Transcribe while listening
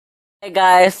Hey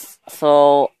guys,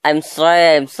 so I'm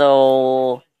sorry I'm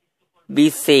so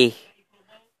busy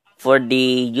for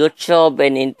the YouTube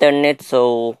and internet,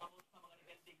 so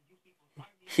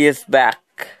he's back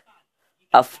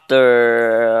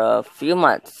after a few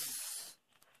months.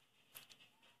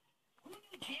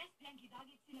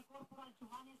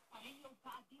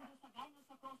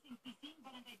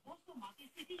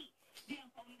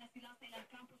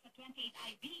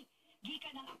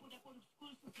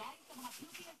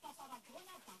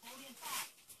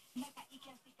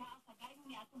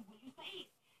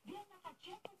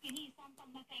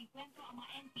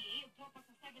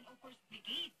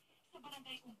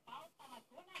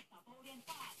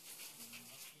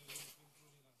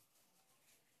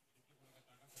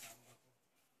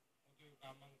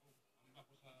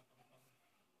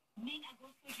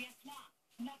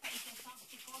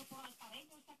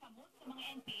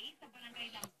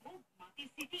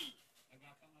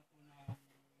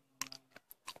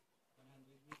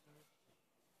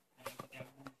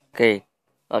 Okay,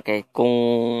 okay, kung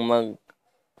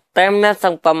mag-time-lapse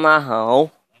ang pamahaw,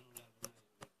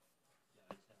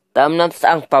 time-lapse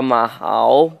ang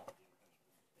pamahaw,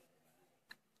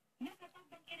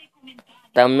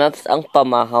 time-lapse ang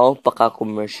pamahaw,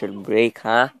 paka-commercial break,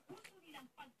 ha?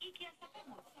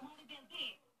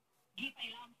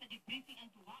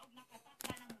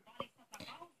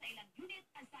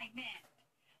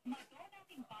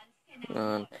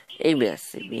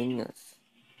 ABS-CBN News.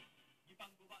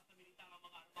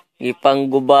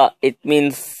 Gipangguba, it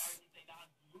means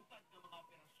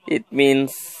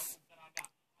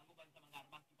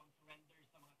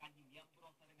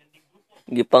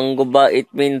gipangguba, it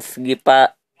means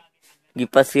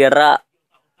gipasira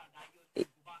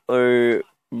or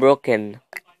broken.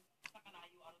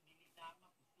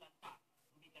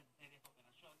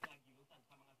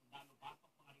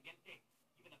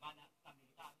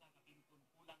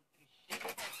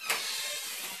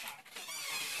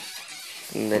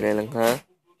 Sandali lang, ha?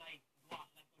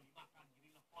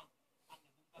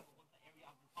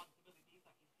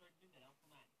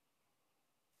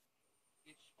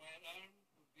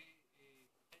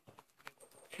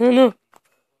 Ano?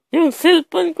 Yung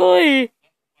cellphone ko eh.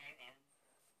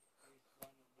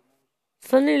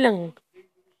 Sandali lang.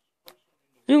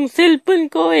 Yung cellphone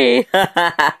ko eh.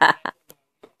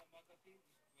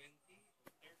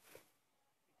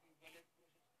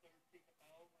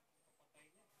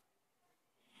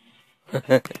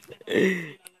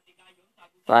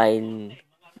 Fine.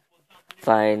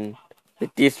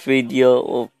 It is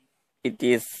video. It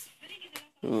is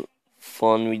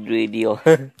phone with radio.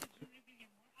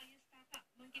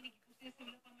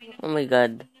 Oh my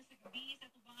God.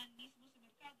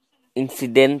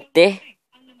 Insidente.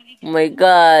 Oh my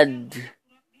God.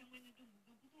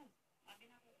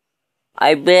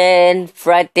 I've been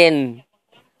frightened.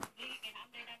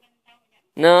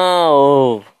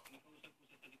 No.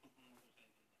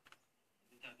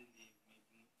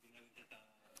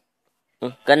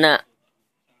 Kana.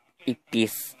 It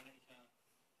is.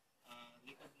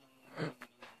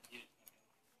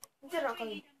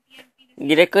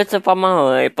 Girecord sa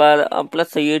Pamahaw para upload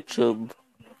sa YouTube.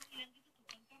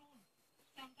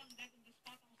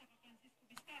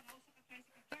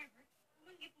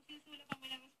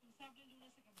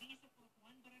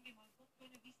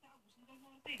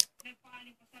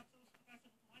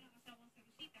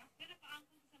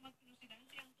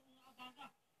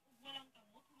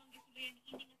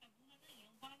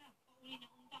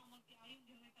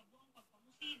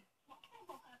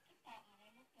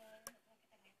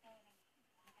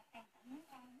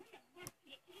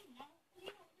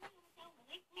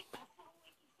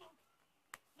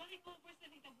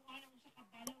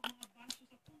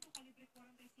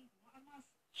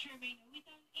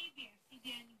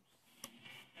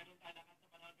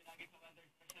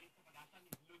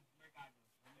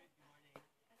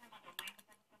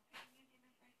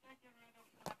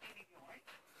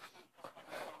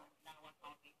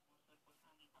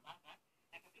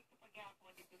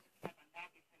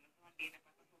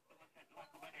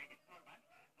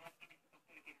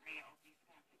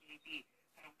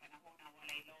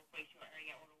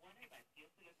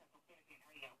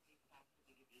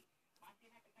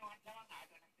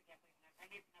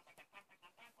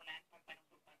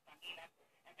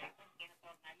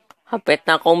 Hapit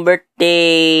na akong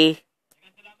birthday.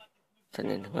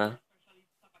 Saan nga?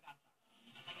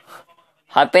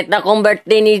 Hapit na akong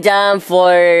birthday ni Jam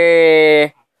for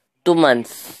 2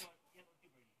 months.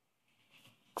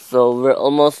 So we're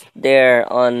almost there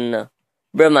on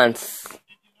Bromance.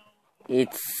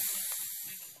 It's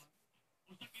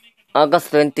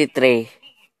August 23.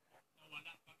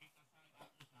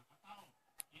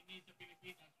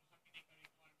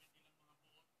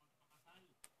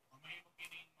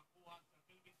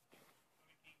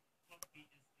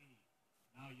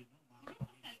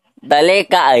 Dali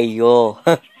ka ayo.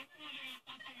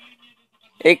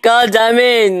 Ikaw,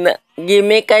 Jamin.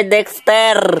 Gimme kay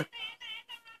Dexter.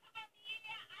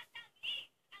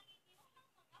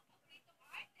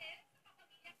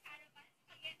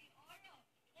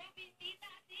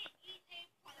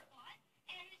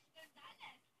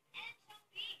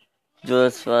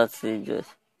 Jules was si Jules.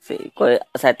 Si Kuya,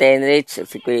 sa Tenrich,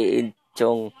 si Kuya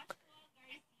Idchong.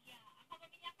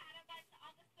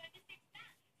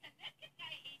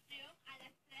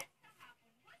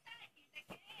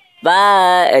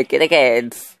 Bye! Kita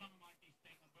kids.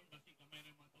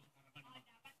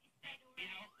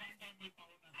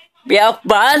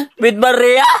 Biakban with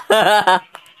Maria.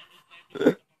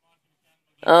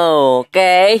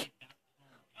 Okay.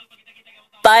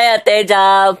 Bye, Ate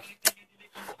Jam.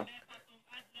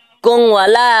 Kung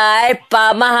wala ay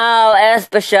Pamahaw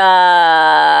espesyal.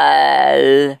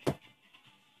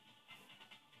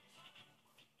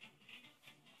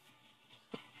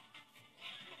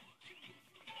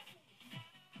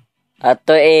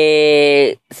 Ito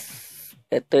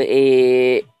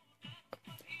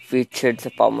featured sa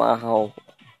Pamahaw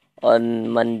on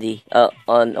Monday,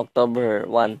 on October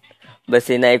 1.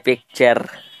 Basi na picture.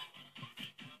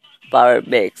 Power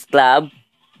Bakes Club.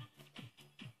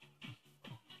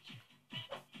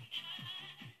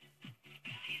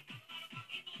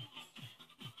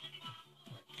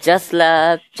 Just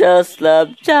love, just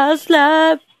love, just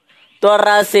love.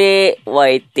 Tora si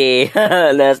Whitey.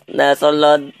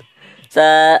 Nasulod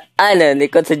sa,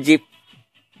 likod sa jeep.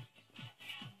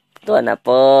 Ito na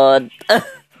po.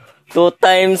 2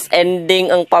 times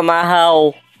ending ang Pamahaw.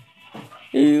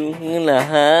 Yung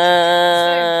lahat.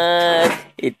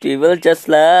 It will just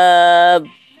love.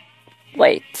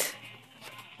 Wait.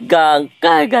 Gang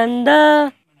kaganda.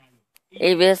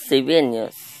 ABS-CBN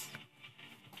News.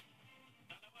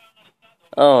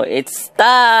 Oh, it's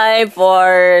time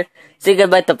for say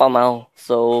goodbye to Pamahaw.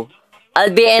 So,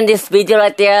 I'll be in this video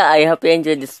right here. I hope you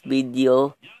enjoyed this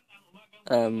video.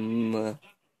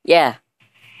 Yeah.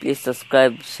 Please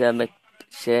subscribe, share,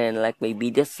 and like my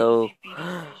video. So,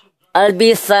 I'll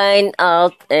be sign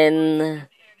out, and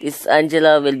this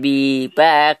Angela will be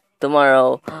back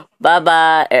tomorrow.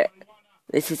 Bye-bye.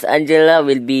 This is Angela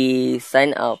will be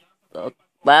sign out.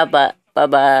 Bye-bye.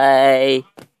 Bye-bye.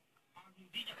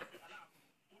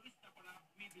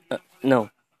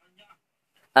 No.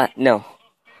 No.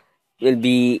 Will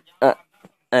be,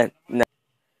 no.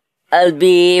 I'll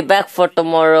be back for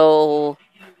tomorrow.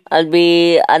 I'll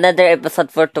be another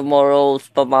episode for tomorrow's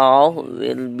Pamahaw.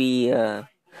 Will be,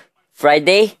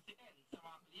 Friday.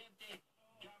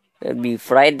 Will be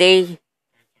Friday,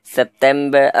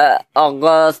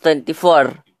 August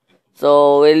 24.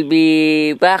 So, we'll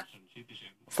be back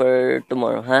for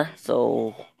tomorrow, huh?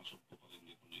 So,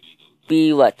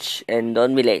 be watch and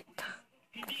don't be late.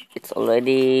 It's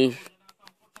already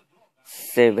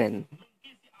 7.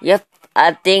 Yep,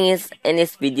 I think it's in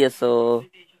this video. So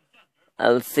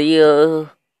I'll see you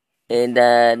in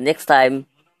the next time.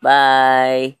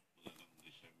 Bye.